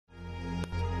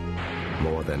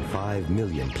More than 5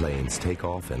 million planes take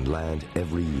off and land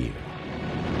every year.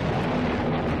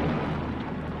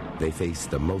 They face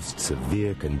the most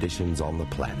severe conditions on the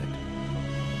planet.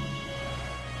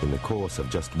 In the course of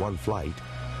just one flight,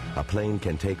 a plane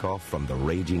can take off from the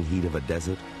raging heat of a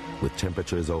desert with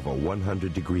temperatures over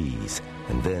 100 degrees,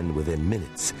 and then within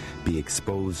minutes be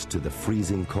exposed to the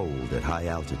freezing cold at high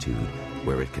altitude,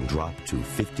 where it can drop to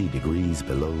 50 degrees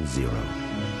below zero.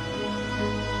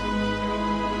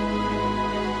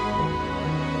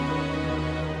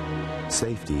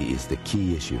 Safety is the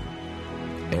key issue.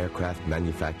 Aircraft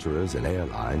manufacturers and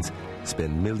airlines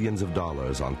spend millions of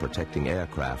dollars on protecting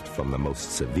aircraft from the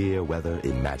most severe weather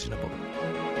imaginable.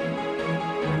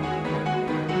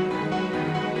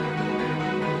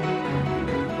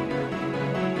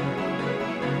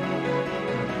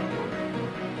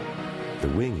 The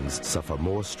wings suffer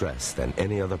more stress than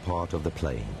any other part of the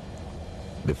plane.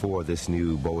 Before this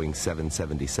new Boeing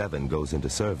 777 goes into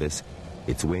service,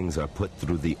 its wings are put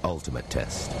through the ultimate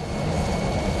test.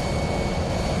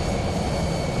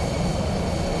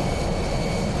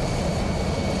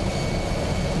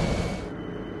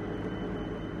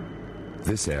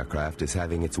 This aircraft is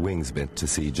having its wings bent to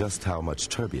see just how much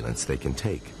turbulence they can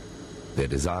take. They're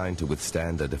designed to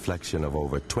withstand a deflection of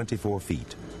over 24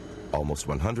 feet, almost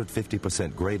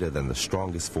 150% greater than the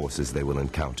strongest forces they will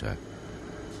encounter.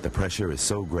 The pressure is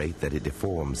so great that it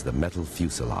deforms the metal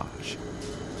fuselage.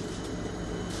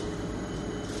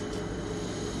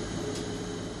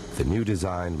 The new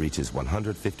design reaches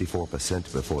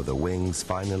 154% before the wings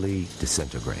finally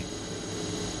disintegrate.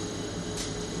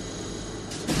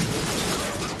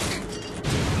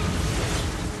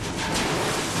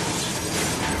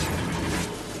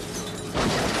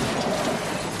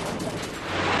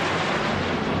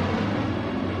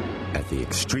 At the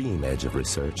extreme edge of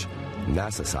research,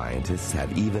 NASA scientists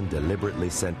have even deliberately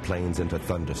sent planes into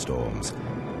thunderstorms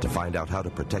to find out how to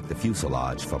protect the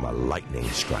fuselage from a lightning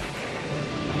strike.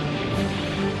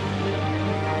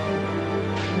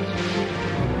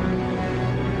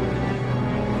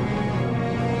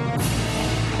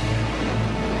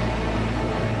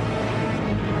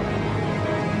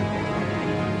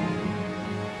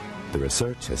 The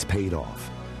research has paid off.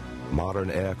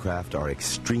 Modern aircraft are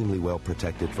extremely well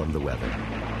protected from the weather.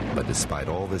 But despite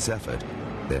all this effort,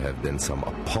 there have been some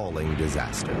appalling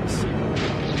disasters.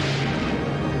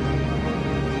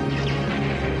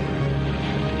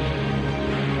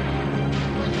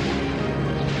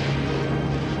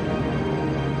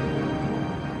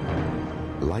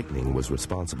 Lightning was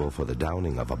responsible for the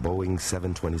downing of a Boeing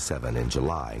 727 in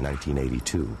July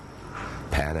 1982.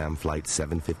 Pan Am Flight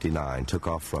 759 took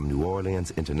off from New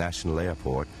Orleans International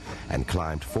Airport and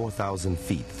climbed 4,000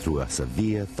 feet through a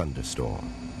severe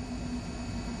thunderstorm.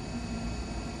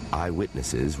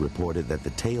 Eyewitnesses reported that the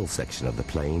tail section of the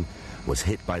plane was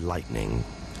hit by lightning.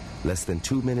 Less than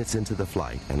 2 minutes into the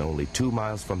flight and only 2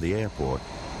 miles from the airport,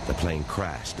 the plane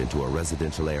crashed into a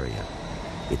residential area.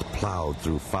 It plowed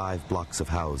through 5 blocks of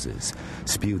houses,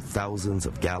 spewed thousands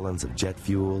of gallons of jet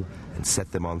fuel, and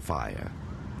set them on fire.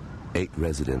 8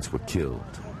 residents were killed.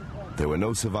 There were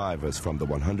no survivors from the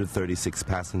 136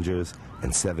 passengers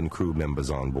and 7 crew members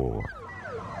on board.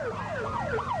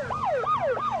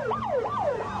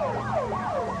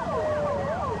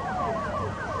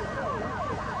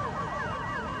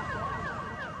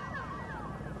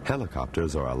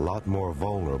 Helicopters are a lot more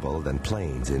vulnerable than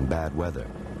planes in bad weather.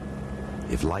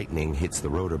 If lightning hits the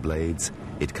rotor blades,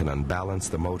 it can unbalance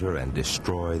the motor and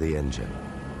destroy the engine.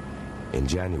 In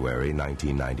January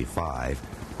 1995,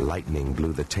 lightning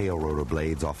blew the tail rotor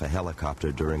blades off a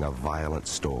helicopter during a violent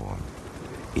storm.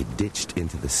 It ditched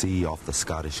into the sea off the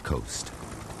Scottish coast.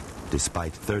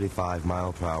 Despite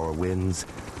 35-mile-per-hour winds,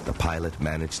 the pilot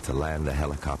managed to land the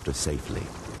helicopter safely.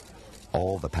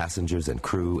 All the passengers and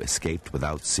crew escaped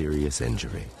without serious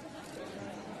injury.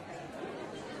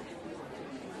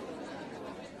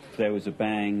 There was a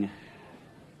bang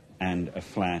and a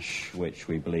flash, which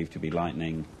we believe to be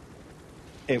lightning.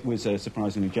 It was a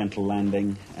surprisingly gentle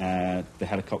landing. The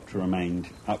helicopter remained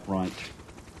upright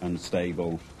and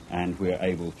stable, and we were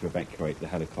able to evacuate the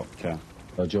helicopter.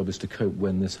 Our job is to cope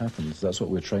when this happens. That's what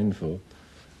we're trained for.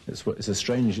 It's a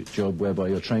strange job whereby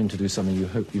you're trained to do something you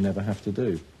hope you never have to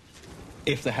do.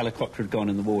 If the helicopter had gone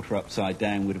in the water upside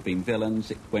down, we'd have been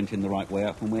villains. It went in the right way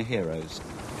up, and we're heroes.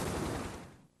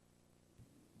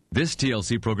 This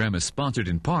TLC program is sponsored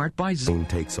in part by Plane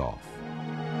takes off.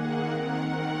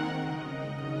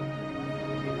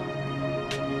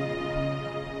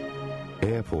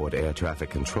 Airport air traffic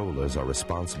controllers are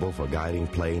responsible for guiding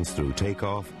planes through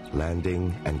takeoff,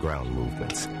 landing, and ground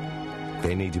movements.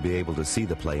 They need to be able to see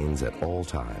the planes at all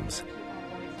times.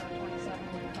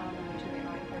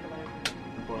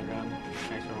 on ground.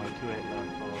 Next runway 28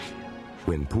 left, follow.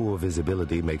 When poor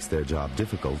visibility makes their job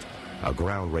difficult, a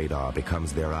ground radar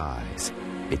becomes their eyes.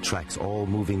 It tracks all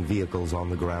moving vehicles on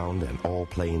the ground and all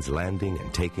planes landing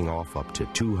and taking off up to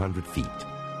 200 feet. 0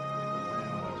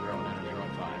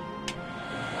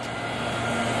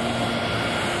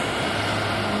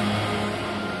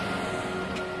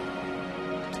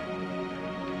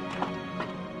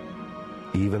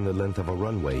 5. Even the length of a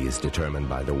runway is determined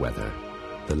by the weather.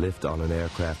 The lift on an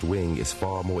aircraft wing is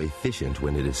far more efficient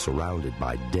when it is surrounded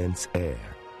by dense air.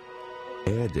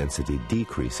 Air density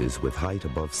decreases with height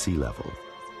above sea level.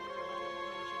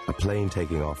 A plane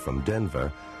taking off from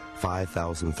Denver,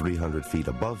 5,300 feet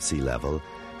above sea level,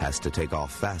 has to take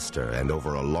off faster and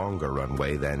over a longer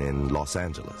runway than in Los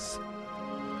Angeles.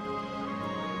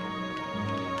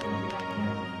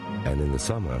 And in the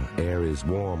summer, air is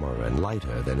warmer and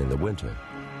lighter than in the winter,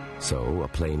 so a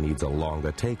plane needs a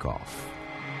longer takeoff.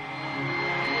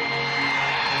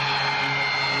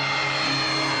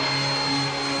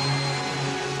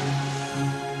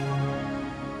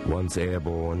 Once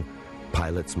airborne,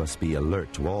 pilots must be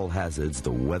alert to all hazards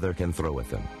the weather can throw at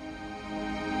them.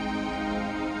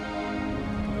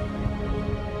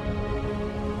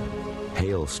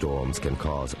 Hailstorms can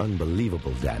cause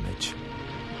unbelievable damage.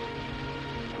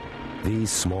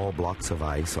 These small blocks of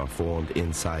ice are formed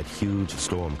inside huge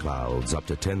storm clouds up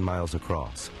to 10 miles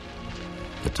across.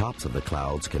 The tops of the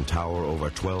clouds can tower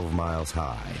over 12 miles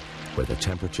high, where the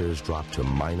temperatures drop to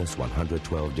minus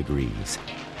 112 degrees.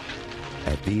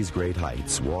 At these great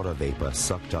heights, water vapor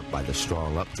sucked up by the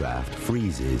strong updraft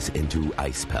freezes into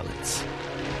ice pellets.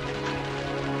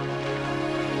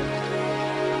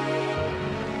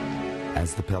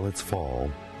 As the pellets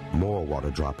fall, more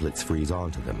water droplets freeze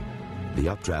onto them. The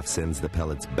updraft sends the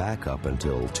pellets back up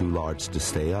until, too large to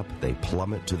stay up, they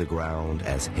plummet to the ground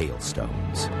as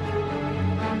hailstones.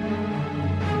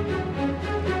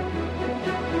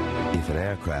 If an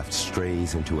aircraft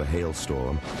strays into a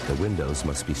hailstorm, the windows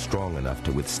must be strong enough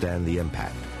to withstand the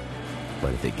impact.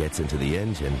 But if it gets into the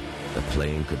engine, the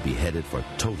plane could be headed for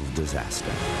total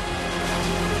disaster.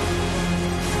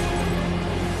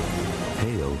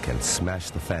 Hail can smash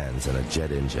the fans in a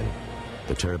jet engine.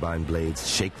 The turbine blades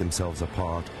shake themselves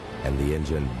apart, and the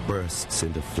engine bursts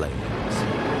into flames.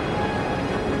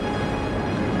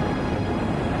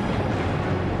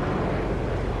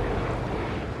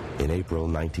 In April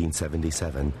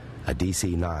 1977, a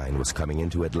DC-9 was coming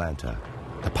into Atlanta.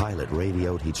 The pilot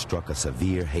radioed he'd struck a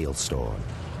severe hailstorm.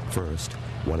 First,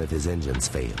 one of his engines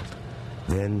failed.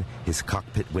 Then, his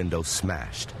cockpit window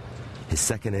smashed. His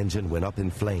second engine went up in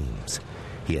flames.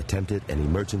 He attempted an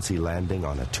emergency landing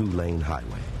on a 2-lane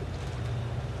highway.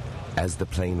 As the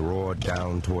plane roared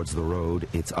down towards the road,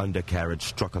 its undercarriage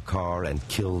struck a car and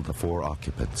killed the 4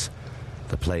 occupants.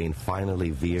 The plane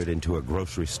finally veered into a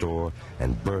grocery store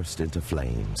and burst into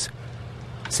flames.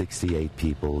 68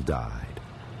 people died.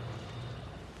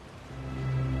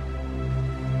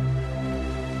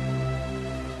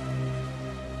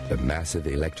 The massive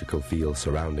electrical field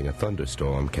surrounding a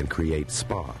thunderstorm can create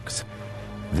sparks.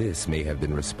 This may have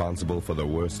been responsible for the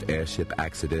worst airship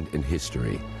accident in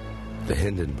history. The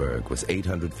Hindenburg was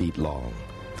 800 feet long,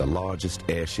 the largest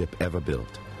airship ever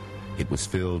built. It was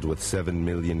filled with 7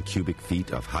 million cubic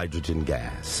feet of hydrogen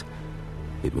gas.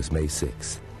 It was May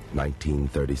 6,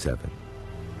 1937.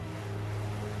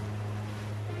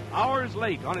 Hours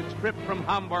late on its trip from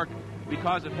Hamburg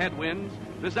because of headwinds,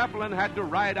 the Zeppelin had to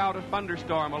ride out a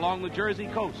thunderstorm along the Jersey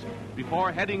coast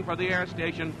before heading for the air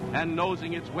station and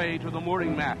nosing its way to the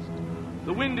mooring mast.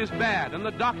 The wind is bad and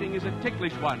the docking is a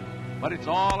ticklish one, but it's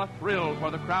all a thrill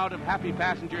for the crowd of happy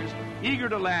passengers eager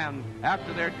to land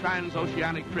after their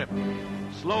transoceanic trip.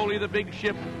 Slowly the big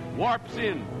ship warps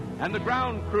in and the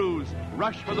ground crews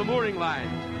rush for the mooring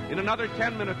lines. In another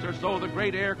 10 minutes or so, the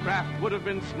great aircraft would have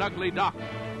been snugly docked.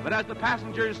 But as the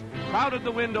passengers crowded the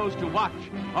windows to watch,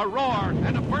 a roar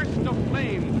and a burst of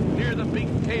flame near the big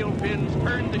tail fins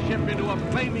turned the ship into a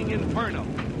flaming inferno.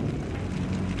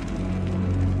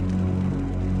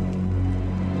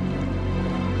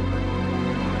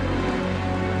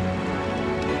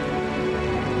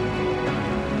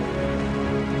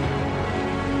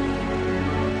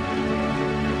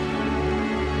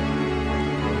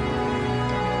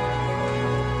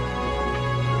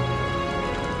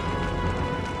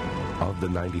 Of the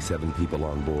 97 people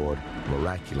on board,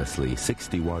 miraculously,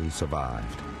 61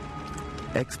 survived.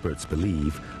 Experts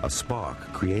believe a spark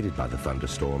created by the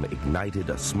thunderstorm ignited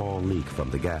a small leak from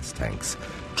the gas tanks,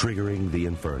 triggering the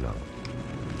inferno.